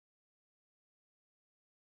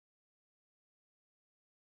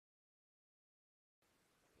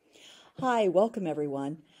Hi, welcome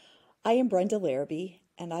everyone. I am Brenda Larrabee,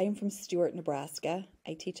 and I am from Stuart, Nebraska.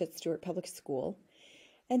 I teach at Stuart Public School.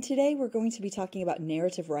 And today we're going to be talking about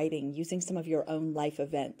narrative writing using some of your own life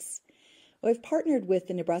events. I've partnered with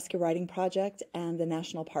the Nebraska Writing Project and the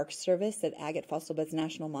National Park Service at Agate Fossil Beds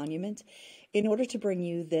National Monument in order to bring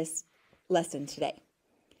you this lesson today.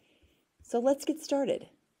 So let's get started.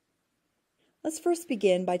 Let's first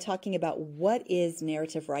begin by talking about what is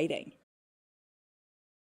narrative writing.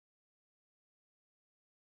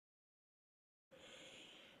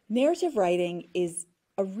 Narrative writing is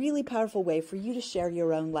a really powerful way for you to share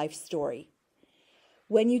your own life story.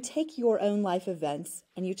 When you take your own life events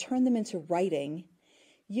and you turn them into writing,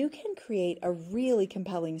 you can create a really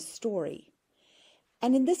compelling story.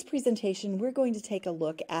 And in this presentation, we're going to take a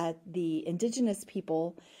look at the indigenous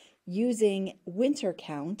people using winter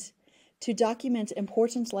count to document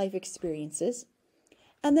important life experiences.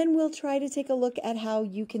 And then we'll try to take a look at how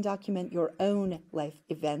you can document your own life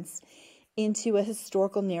events into a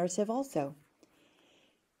historical narrative also.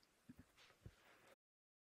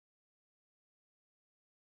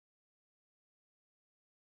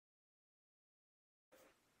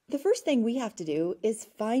 The first thing we have to do is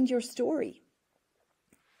find your story.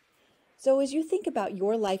 So as you think about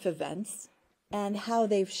your life events and how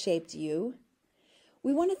they've shaped you,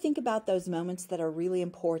 we want to think about those moments that are really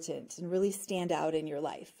important and really stand out in your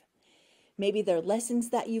life. Maybe they're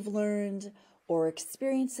lessons that you've learned or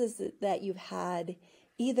experiences that you've had,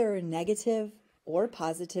 either negative or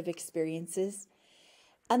positive experiences.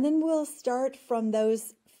 And then we'll start from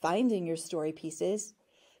those finding your story pieces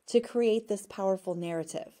to create this powerful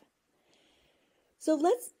narrative. So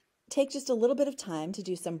let's take just a little bit of time to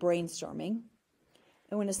do some brainstorming.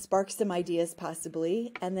 I want to spark some ideas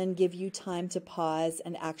possibly, and then give you time to pause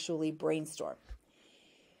and actually brainstorm.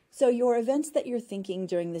 So your events that you're thinking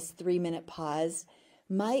during this 3-minute pause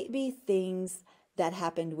might be things that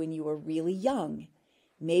happened when you were really young.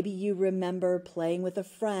 Maybe you remember playing with a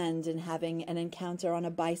friend and having an encounter on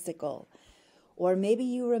a bicycle. Or maybe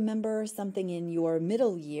you remember something in your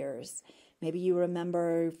middle years. Maybe you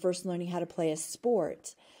remember first learning how to play a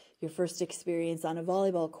sport, your first experience on a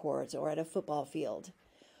volleyball court or at a football field.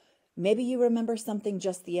 Maybe you remember something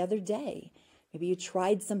just the other day. Maybe you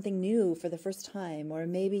tried something new for the first time, or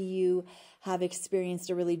maybe you have experienced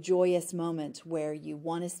a really joyous moment where you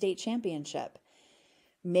won a state championship.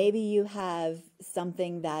 Maybe you have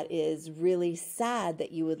something that is really sad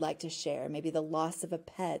that you would like to share, maybe the loss of a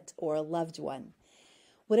pet or a loved one.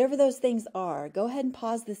 Whatever those things are, go ahead and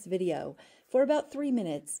pause this video for about 3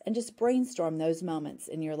 minutes and just brainstorm those moments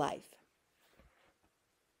in your life.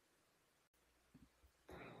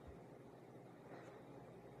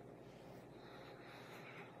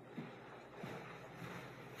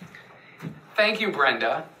 Thank you,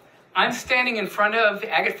 Brenda. I'm standing in front of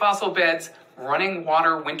Agate Fossil Beds' Running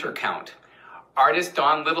Water Winter Count. Artist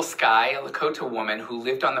Dawn Little Sky, a Lakota woman who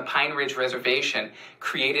lived on the Pine Ridge Reservation,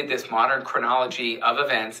 created this modern chronology of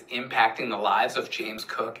events impacting the lives of James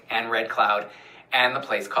Cook and Red Cloud and the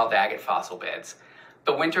place called Agate Fossil Beds.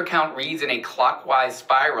 The winter count reads in a clockwise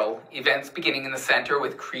spiral, events beginning in the center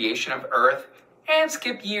with creation of Earth, and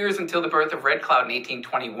skip years until the birth of Red Cloud in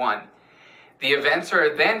 1821. The events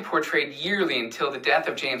are then portrayed yearly until the death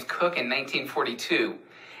of James Cook in 1942,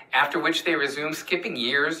 after which they resume skipping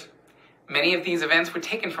years. Many of these events were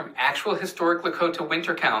taken from actual historic Lakota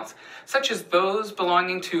winter counts, such as those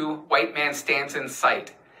belonging to White Man Stands in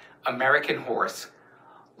Sight, American Horse,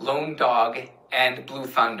 Lone Dog, and Blue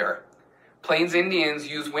Thunder. Plains Indians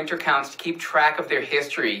use winter counts to keep track of their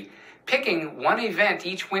history, picking one event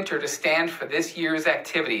each winter to stand for this year's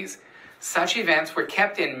activities. Such events were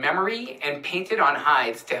kept in memory and painted on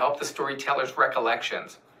hides to help the storyteller's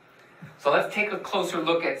recollections. So let's take a closer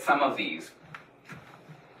look at some of these.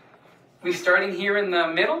 We're starting here in the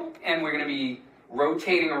middle, and we're going to be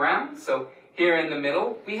rotating around. So here in the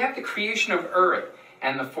middle, we have the creation of Earth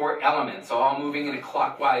and the 4 elements, all moving in a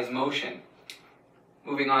clockwise motion.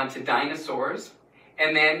 Moving on to dinosaurs.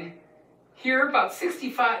 And then here, about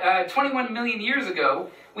 21 million years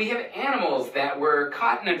ago, we have animals that were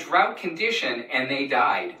caught in a drought condition and they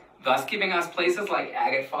died, thus giving us places like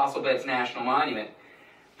Agate Fossil Beds National Monument.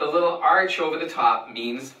 The little arch over the top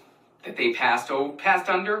means that they passed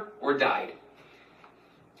under or died.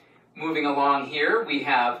 Moving along here, we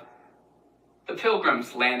have the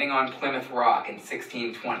Pilgrims landing on Plymouth Rock in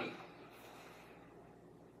 1620.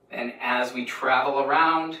 And as we travel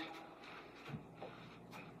around,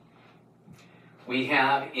 we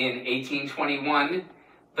have in 1821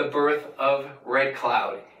 the birth of Red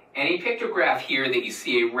Cloud. Any pictograph here that you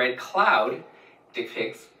see a red cloud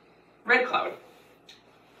depicts Red Cloud.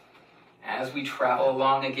 As we travel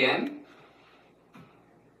along again,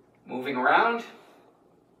 Moving around.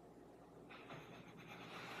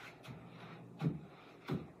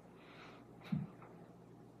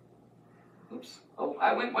 Oops. Oh,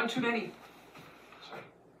 I went one too many. Sorry.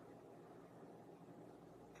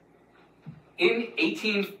 In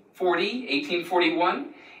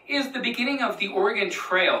 1841 is the beginning of the Oregon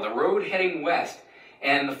Trail, the road heading west,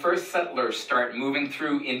 and the first settlers start moving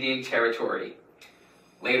through Indian Territory.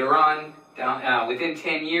 Later on, within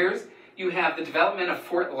 10 years, you have the development of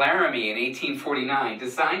Fort Laramie in 1849,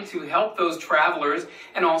 designed to help those travelers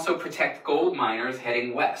and also protect gold miners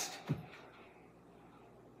heading west.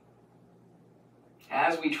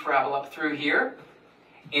 As we travel up through here,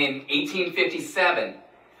 in 1857,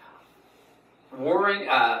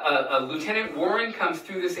 Lieutenant Warren comes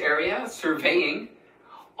through this area surveying.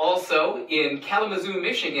 Also, in Kalamazoo,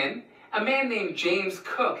 Michigan, a man named James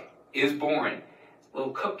Cook is born. A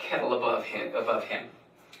little cook kettle above him.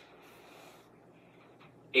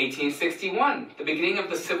 1861, the beginning of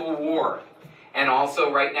the Civil War. And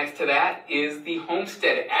also right next to that is the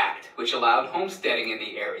Homestead Act, which allowed homesteading in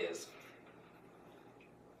the areas.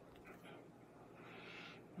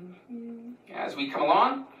 As we come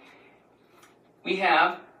along, we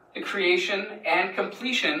have the creation and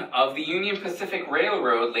completion of the Union Pacific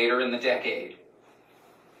Railroad later in the decade.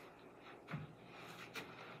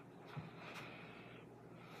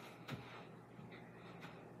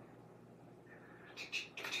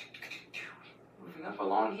 Moving up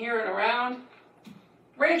along here and around,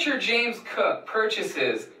 rancher James Cook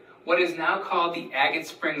purchases what is now called the Agate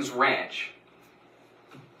Springs Ranch.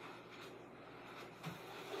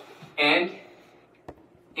 And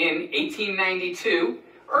in 1892,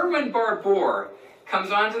 Irwin Barbour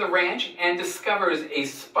comes onto the ranch and discovers a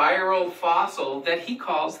spiral fossil that he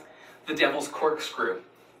calls the Devil's Corkscrew.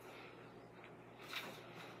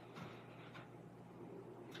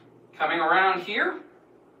 Coming around here,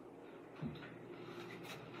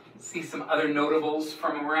 see some other notables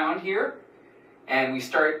from around here. And we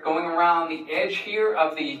start going around the edge here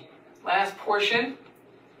of the last portion.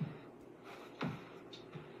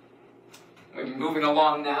 We're moving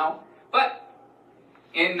along now, but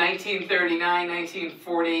in 1939,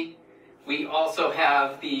 1940, we also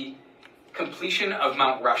have the completion of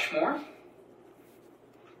Mount Rushmore.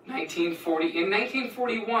 In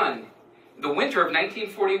 1941, the winter of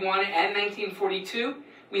 1941 and 1942,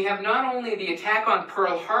 we have not only the attack on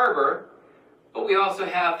Pearl Harbor, but we also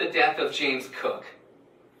have the death of James Cook.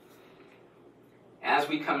 As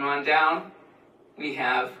we come on down, we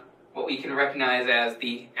have what we can recognize as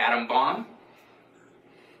the atom bomb.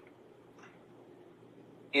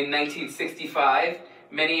 In 1965,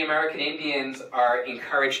 many American Indians are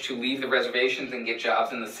encouraged to leave the reservations and get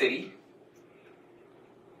jobs in the city.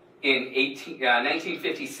 In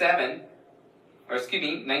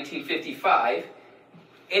 1955,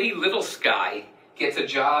 Eddie Littlesky gets a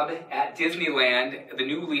job at Disneyland, the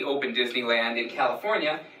newly opened Disneyland in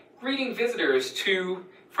California, greeting visitors to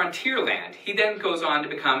Frontierland. He then goes on to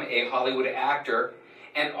become a Hollywood actor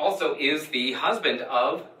and also is the husband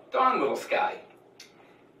of Dawn Littlesky.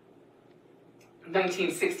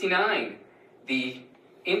 1969, the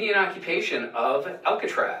Indian occupation of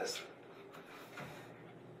Alcatraz.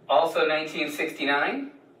 Also 1969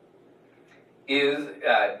 is,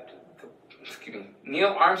 Neil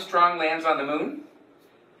Armstrong lands on the moon.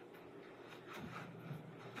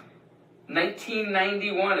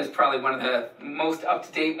 1991 is probably one of the most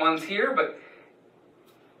up-to-date ones here, but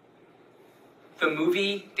the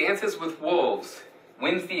movie Dances with Wolves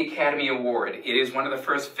wins the Academy Award. It is one of the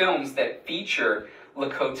first films that feature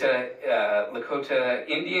Lakota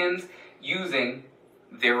Indians using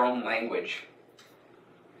their own language.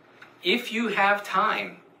 If you have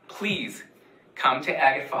time, please come to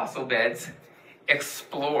Agate Fossil Beds,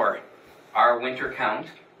 explore our winter count,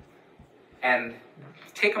 and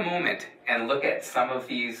take a moment and look at some of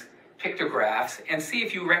these pictographs and see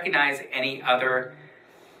if you recognize any other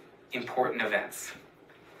important events.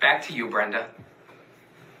 Back to you, Brenda.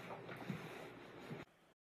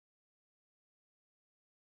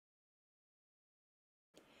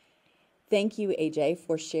 Thank you, AJ,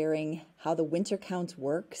 for sharing how the winter count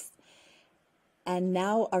works. And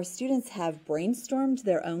now our students have brainstormed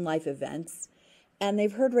their own life events, and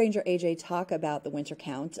they've heard Ranger AJ talk about the winter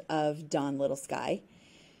count of Dawn Littlesky.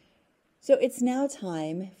 So it's now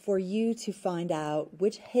time for you to find out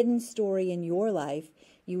which hidden story in your life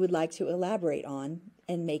you would like to elaborate on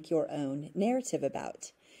and make your own narrative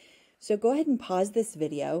about. So go ahead and pause this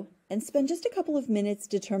video and spend just a couple of minutes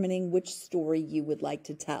determining which story you would like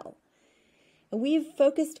to tell. We've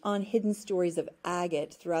focused on hidden stories of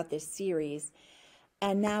agate throughout this series,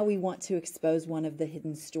 and now we want to expose one of the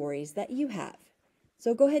hidden stories that you have.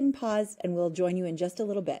 So go ahead and pause and we'll join you in just a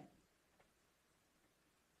little bit.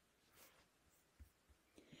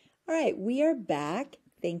 All right, we are back.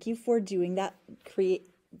 Thank you for doing that,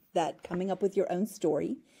 coming up with your own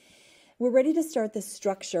story. We're ready to start the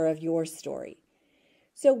structure of your story.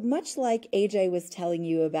 So much like AJ was telling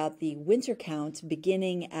you about the winter count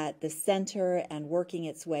beginning at the center and working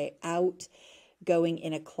its way out, going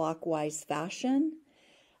in a clockwise fashion,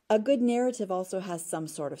 a good narrative also has some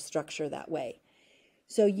sort of structure that way.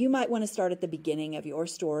 So you might want to start at the beginning of your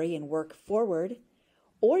story and work forward,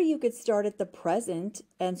 or you could start at the present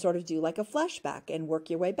and sort of do like a flashback and work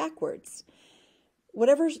your way backwards.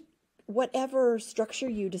 Whatever structure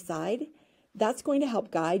you decide, that's going to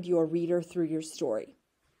help guide your reader through your story.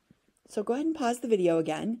 So go ahead and pause the video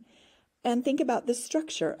again and think about the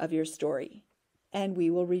structure of your story, and we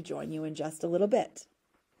will rejoin you in just a little bit.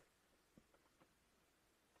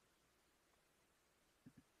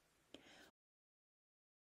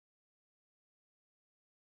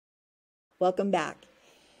 Welcome back.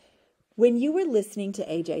 When you were listening to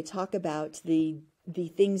AJ talk about the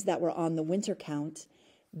things that were on the winter count,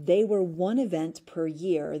 they were one event per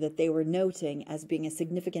year that they were noting as being a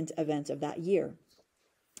significant event of that year.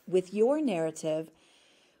 With your narrative,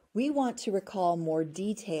 we want to recall more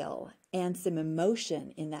detail and some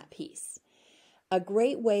emotion in that piece. A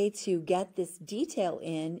great way to get this detail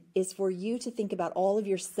in is for you to think about all of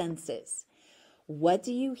your senses. What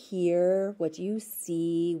do you hear? What do you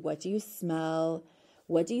see? What do you smell?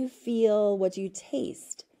 What do you feel? What do you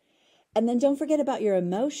taste? And then don't forget about your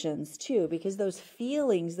emotions too, because those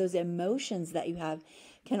feelings, those emotions that you have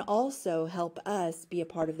can also help us be a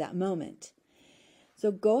part of that moment.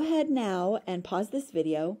 So go ahead now and pause this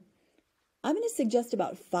video. I'm going to suggest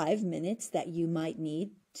about 5 minutes that you might need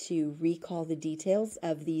to recall the details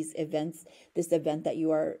of these events, this event that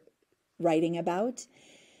you are writing about.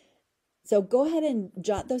 So go ahead and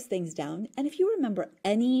jot those things down. And if you remember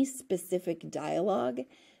any specific dialogue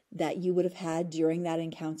that you would have had during that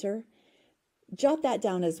encounter, jot that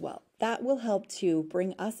down as well. That will help to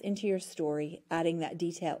bring us into your story, adding that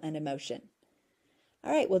detail and emotion.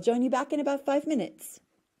 All right, we'll join you back in about 5 minutes.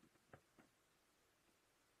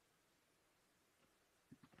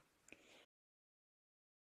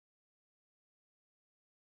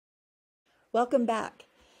 Welcome back.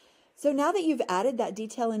 So now that you've added that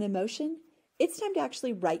detail and emotion, it's time to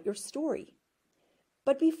actually write your story.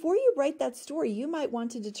 But before you write that story, you might want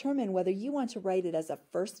to determine whether you want to write it as a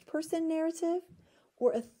first-person narrative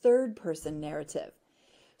or a third-person narrative.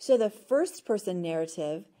 So the first-person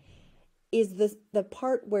narrative is the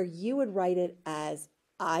part where you would write it as,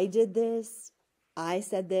 I did this, I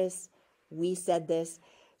said this, we said this.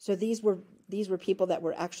 So these were people that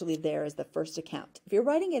were actually there as the first account. If you're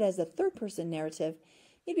writing it as a third-person narrative,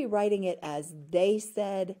 you'd be writing it as they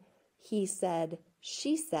said, he said,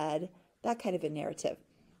 she said, that kind of a narrative.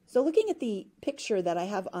 So looking at the picture that I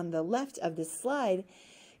have on the left of this slide,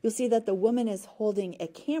 you'll see that the woman is holding a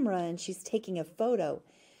camera and she's taking a photo.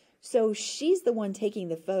 So she's the one taking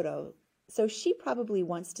the photo. So she probably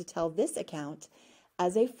wants to tell this account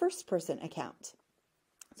as a first-person account.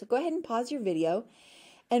 So go ahead and pause your video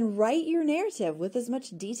and write your narrative with as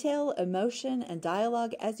much detail, emotion, and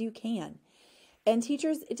dialogue as you can. And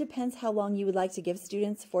teachers, it depends how long you would like to give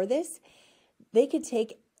students for this. They could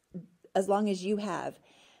take as long as you have.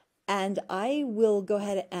 And I will go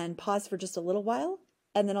ahead and pause for just a little while,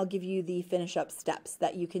 and then I'll give you the finish up steps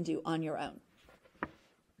that you can do on your own.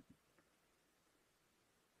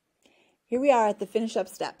 Here we are at the finish up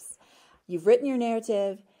steps. You've written your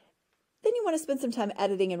narrative, then you want to spend some time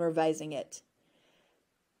editing and revising it.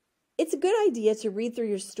 It's a good idea to read through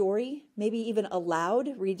your story, maybe even aloud,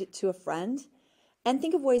 read it to a friend, and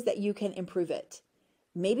think of ways that you can improve it.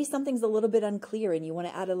 Maybe something's a little bit unclear and you want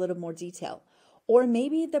to add a little more detail. Or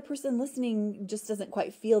maybe the person listening just doesn't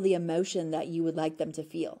quite feel the emotion that you would like them to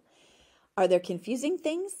feel. Are there confusing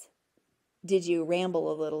things? Did you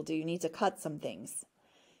ramble a little? Do you need to cut some things?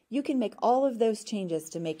 You can make all of those changes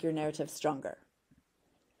to make your narrative stronger.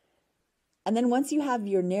 And then once you have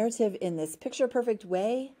your narrative in this picture-perfect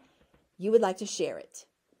way, you would like to share it.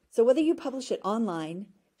 So whether you publish it online,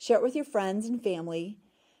 share it with your friends and family,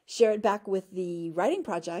 share it back with the writing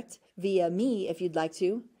project via me if you'd like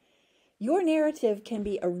to, your narrative can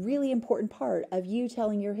be a really important part of you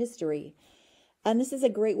telling your history. And this is a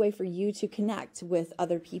great way for you to connect with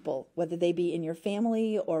other people, whether they be in your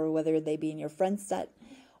family or whether they be in your friend set,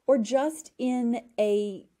 or just in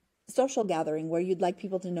a social gathering where you'd like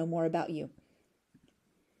people to know more about you.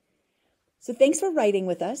 So thanks for writing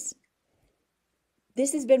with us.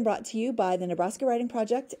 This has been brought to you by the Nebraska Writing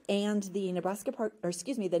Project and the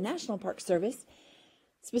National Park Service.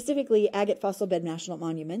 specifically Agate Fossil Bed National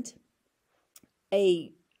Monument,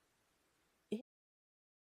 a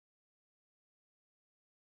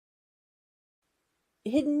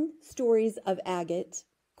Hidden Stories of Agate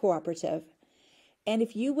Cooperative. And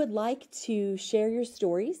if you would like to share your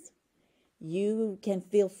stories, you can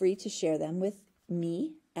feel free to share them with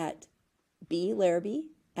me at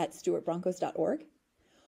blarrabee@stewartbroncos.org.